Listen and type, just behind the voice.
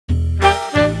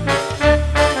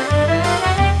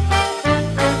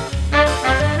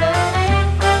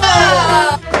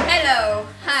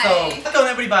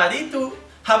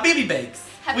Habibi.Bakes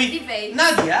Habibi.Bakes with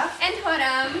Nadia and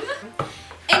Joram.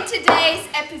 In today's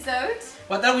episode,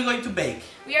 what are we going to bake?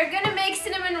 We are gonna make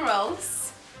cinnamon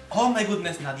rolls. Oh my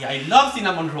goodness, Nadia, I love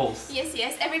cinnamon rolls.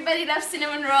 Yes, everybody loves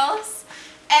cinnamon rolls.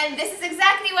 And this is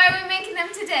exactly why we're making them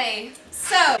today.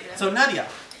 So Nadia,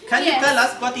 can you tell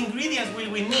us what ingredients will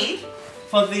we need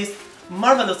for this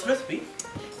marvelous recipe?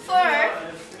 For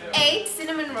 8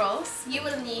 cinnamon rolls, you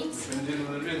will need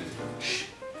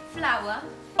flour.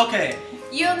 Okay.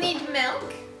 You'll need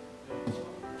milk.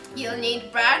 You'll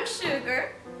need brown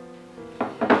sugar.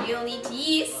 You'll need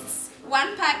yeasts,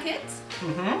 1 packet.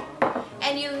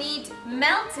 And you'll need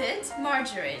melted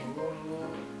margarine.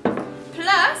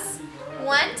 Plus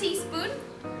 1 teaspoon.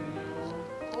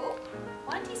 Oh,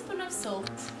 1 teaspoon of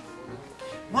salt.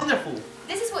 Wonderful.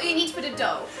 This is what you need for the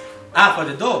dough. Ah, for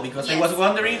the dough, because Yes. I was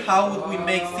wondering how would we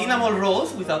make cinnamon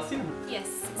rolls without cinnamon. Yes,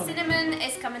 Okay. cinnamon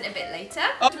is coming a bit later.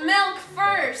 Oh. Milk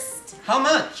first. How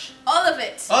much? All of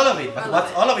it. All of it. But All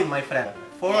what's of it. all of it, my friend?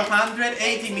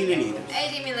 480 milliliters.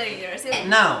 80 milliliters.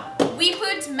 Now, We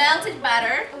put melted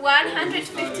butter,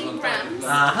 150 grams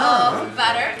Uh-huh. of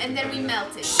butter, and then we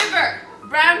melt it. Sugar,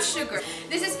 brown sugar.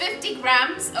 This is 50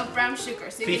 grams of brown sugar.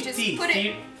 So you 50, just put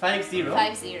it 50.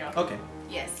 50. Okay.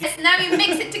 Yes. Now you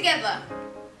mix it together.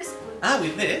 Ah,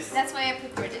 with this? That's why I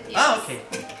prepared it. Yes. Ah, okay.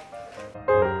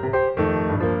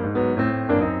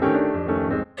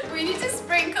 We need to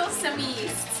sprinkle some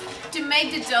yeast to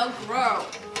make the dough grow.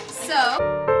 So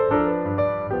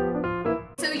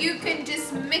you can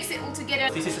just mix it all together.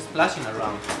 This is splashing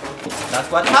around. That's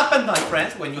what happens, my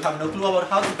friends, when you have no clue about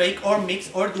how to bake or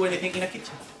mix or do anything in a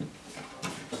kitchen.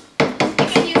 You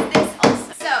can use this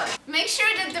also. So make sure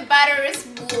that the batter is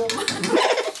warm.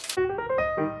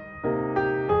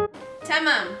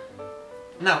 Tamam.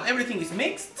 Now everything is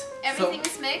mixed. Everything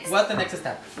is mixed. What's the next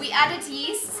step? We added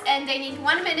yeast and they need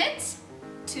 1 minute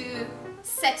to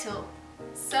settle.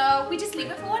 So we just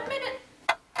leave it for 1 minute.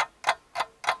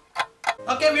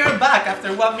 Okay, we are back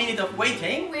after 1 minute of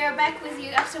waiting. We are back with you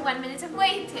after 1 minute of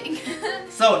waiting.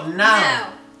 So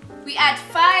now we add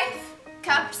 5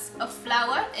 cups of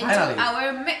flour into Finally.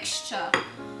 our mixture.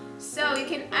 So you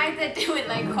can either do it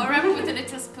like Joram with a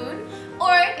little spoon,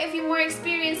 or if you're more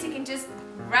experienced, you can just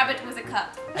grab it with a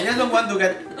cup. I just don't want to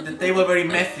get the table very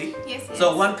messy. Yes.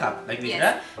 So 1 cup, like this, Yes.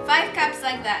 yeah? 5 cups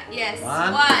like that, yes.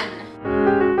 1.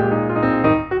 1.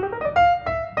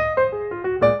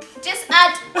 Just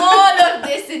add all of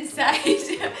this inside.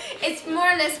 It's more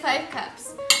or less 5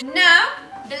 cups. Now,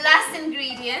 the last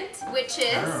ingredient, which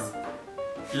is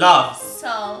Love.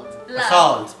 salt. Love.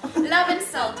 Salt. Love and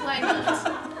salt, why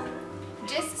not?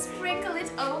 Just sprinkle it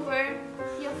over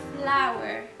your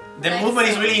flour. The like movement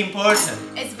is so. really important.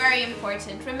 It's very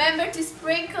important. Remember to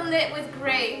sprinkle it with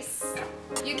grace.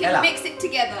 You can Ella. mix it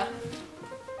together.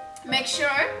 Make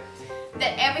sure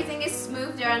that everything is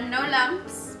smooth, there are no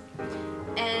lumps,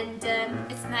 and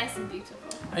it's nice and beautiful.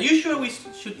 Are you sure we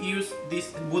should use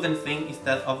this wooden thing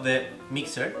instead of the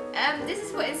mixer? This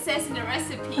is what it says in the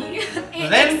recipe. It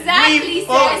Then exactly we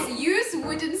follow. says use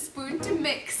wooden spoon to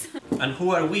mix. And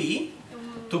who are we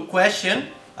to question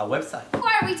a website? Who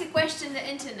are we to question the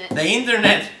internet? The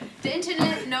internet The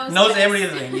internet knows knows best.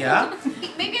 everything, yeah?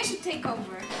 Maybe I should take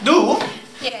over. Do?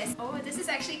 Yes. Oh, this is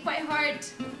actually quite hard.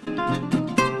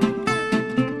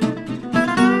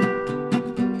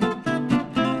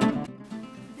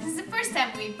 This is the first time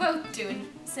we both doing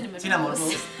cinnamon rolls.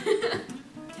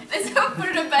 Let's hope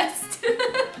for the best.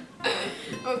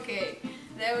 Okay,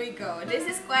 there we go. This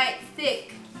is quite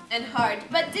thick and hard,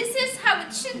 but this is how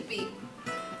it should be.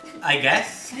 I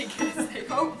guess. I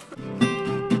hope.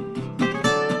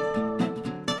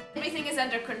 Everything is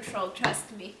under control,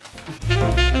 trust me.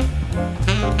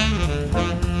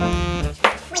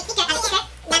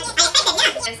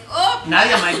 Oh!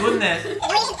 Nadia, my goodness.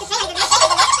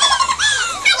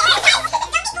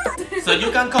 So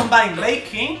you can combine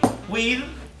baking with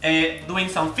doing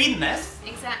some fitness.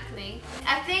 Exactly.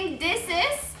 I think this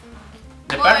is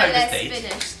The more or perfect less stage.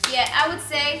 finished. Yeah, I would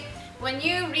say when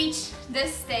you reach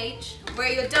this stage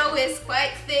where your dough is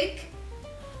quite thick,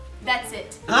 that's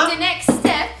it. Huh? The next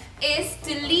step is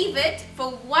to leave it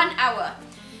for 1 hour.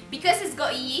 Because it's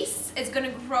got yeast, it's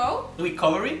gonna grow. Do we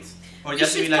cover it? Or You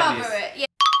just leave should it like cover this? it. Yeah.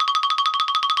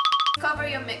 Cover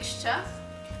your mixture.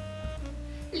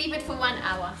 Leave it for 1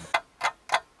 hour.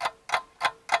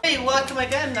 Hey, welcome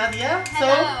again, Nadia.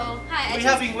 Hello. Hi. So, we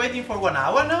have been waiting for 1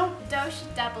 hour now. The dough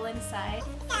should double inside.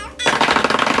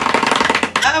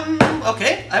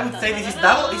 Okay, I would say this is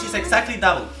double. This is exactly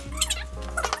double.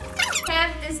 We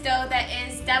have this dough that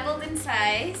is doubled in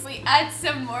size. We add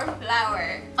some more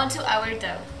flour onto our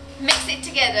dough. Mix it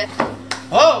together.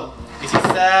 Oh, this is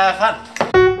fun.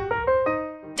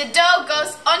 The dough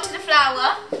goes onto the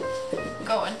flour.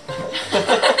 Go on.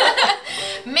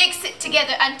 Mix it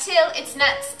together until it's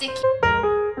not sticky.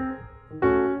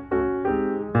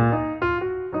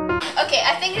 Okay,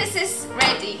 I think this is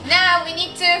ready. Now we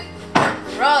need to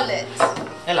roll it.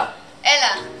 Ella.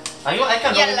 I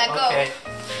can roll it. Go. Okay.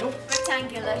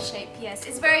 Rectangular shape, yes.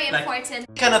 It's very important.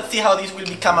 I cannot see how this will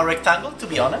become a rectangle, to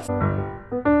be honest.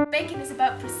 Baking is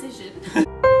about precision.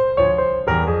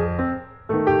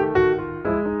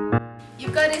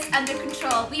 You've got this under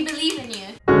control. We believe in you.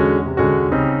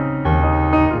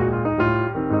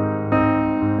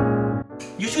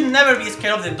 You should never be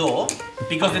scared of the dough,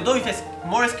 because the dough is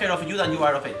more scared of you than you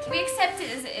are of it. We accept it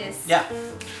as it is. Yeah.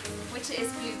 Which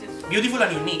is beautiful. Beautiful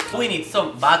and unique. We need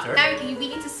some butter. Now we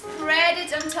need to spread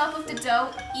it on top of the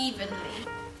dough evenly.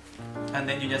 And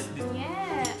then you just...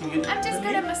 Yeah. I'm just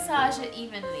gonna massage it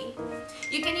evenly.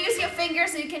 You can use your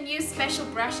fingers or you can use special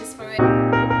brushes for it.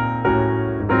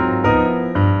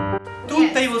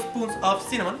 2 tablespoons of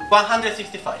cinnamon,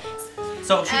 165.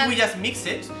 So should we just mix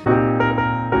it?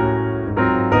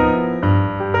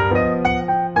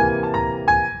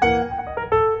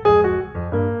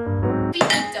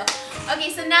 Okay,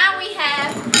 so now we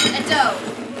have a dough,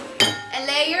 a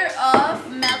layer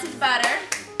of melted butter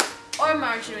or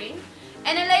margarine,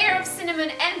 and a layer of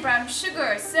cinnamon and brown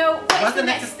sugar. So what's the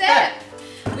next step?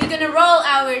 We're gonna roll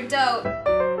our dough.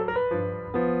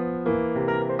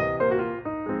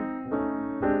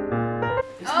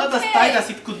 It's not as tight as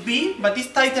it could be, but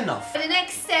it's tight enough. The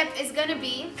next step is gonna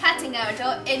be cutting our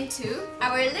dough into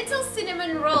our little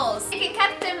cinnamon rolls. You can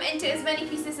cut them into as many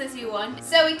pieces as you want.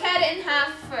 So we cut it in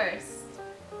half first.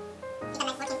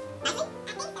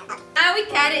 Now we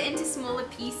cut it into smaller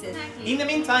pieces. In the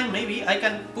meantime, maybe I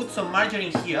can put some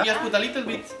margarine here. Just put a little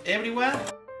bit everywhere.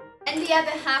 And the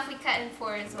other half we cut in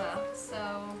 4 as well.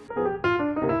 So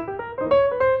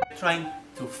trying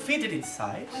to fit it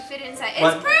inside. We fit it inside.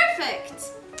 It's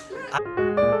perfect!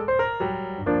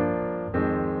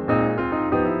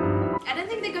 I don't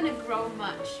think they're gonna grow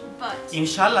much, but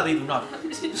Inshallah they do not.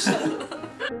 Inshallah.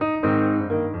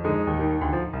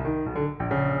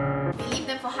 We leave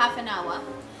them for half an hour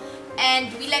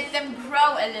and we let them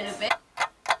grow a little bit.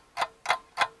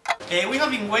 We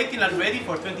have been waiting already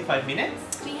for 25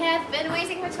 minutes. We have been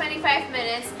waiting for 25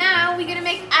 minutes. Now we're gonna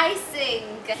make icing.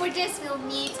 For this we'll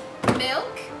need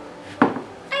milk,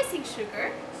 icing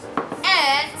sugar,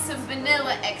 and some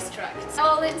vanilla extract.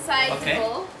 All inside the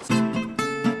bowl.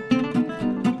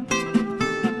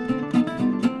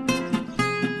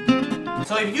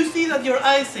 So if you see that your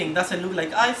icing doesn't look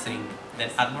like icing, then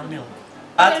add more milk.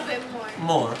 A little bit more.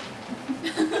 More. A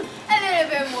little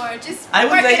bit more. Just I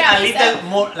would say a little yourself.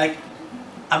 more, like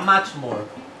a much more.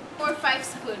 4 or 5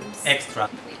 spoons. Extra.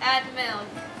 We add milk.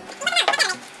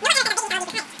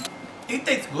 It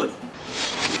tastes good.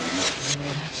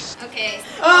 Okay.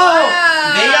 Oh!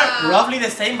 Wow. They are roughly the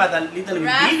same but a little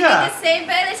bit bigger. The same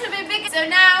but a little bit bigger. So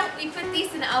now we put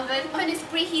these in the oven. The oven is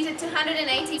preheated to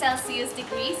 180 Celsius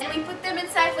degrees and we put them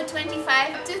inside for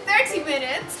 25 to 30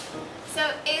 minutes. So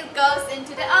it goes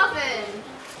into the oven.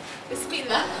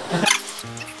 Bismillah.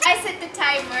 I set the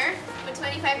timer for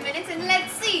 25 minutes and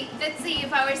let's see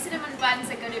if our cinnamon buns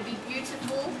are going to be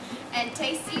beautiful and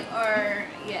tasty or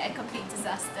a complete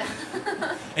disaster.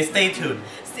 Stay tuned.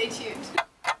 Stay tuned.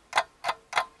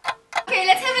 Okay,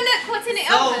 let's have a look what's in the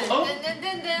oven.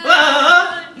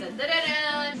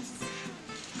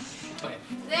 Okay.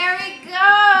 There we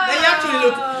go. They actually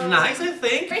look nice, I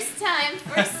think. First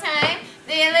time.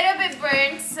 They're a little bit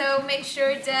burnt, so make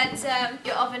sure that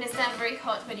your oven is not very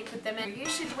hot when you put them in. You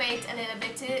should wait a little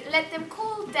bit to let them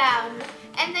cool down,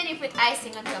 and then you put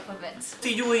icing on top of it.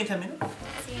 See you in 10 minutes.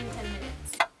 See you in 10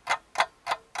 minutes.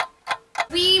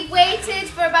 We waited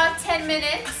for about 10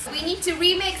 minutes. We need to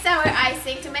remix our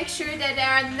icing to make sure that there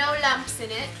are no lumps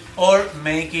in it. Or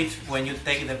make it when you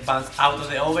take the buns out of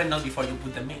the oven, not before you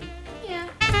put them in. Yeah.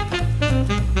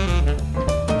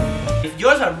 If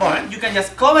yours are burnt, you can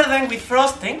just cover them with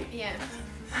frosting. Yeah.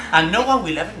 And no one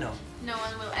will ever know. No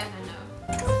one will ever know.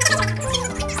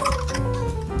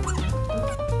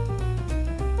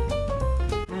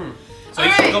 So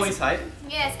it should go inside?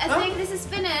 Yes, I think this is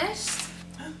finished.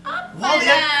 Wow, they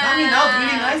are coming out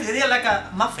really nice. They are like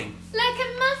a muffin. Like a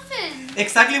muffin.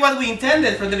 Exactly what we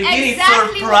intended from the beginning.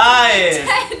 Exactly Surprise!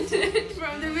 what we intended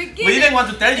from the beginning. We didn't want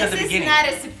to tell you at the beginning. This is not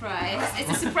a surprise. It's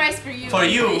a surprise for you. For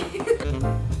you.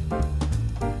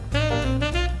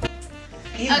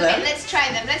 Okay, let's try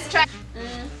them. Let's try.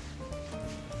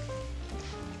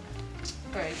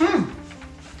 Very good.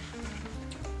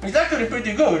 It's actually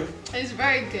pretty good. It's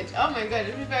very good. Oh my god,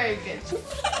 it's very good. So,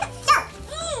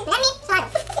 let me try.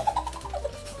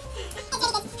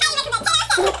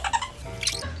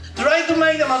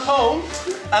 them at home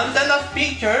and send us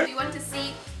pictures. We want to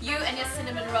see you and your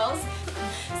cinnamon rolls.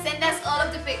 Send us all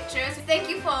of the pictures. Thank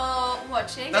you for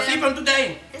watching. That's it from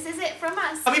today. This is it from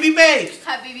us. Habibi.Works.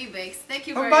 Habibi.Works. Thank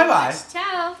you very Bye-bye. much.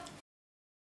 Ciao.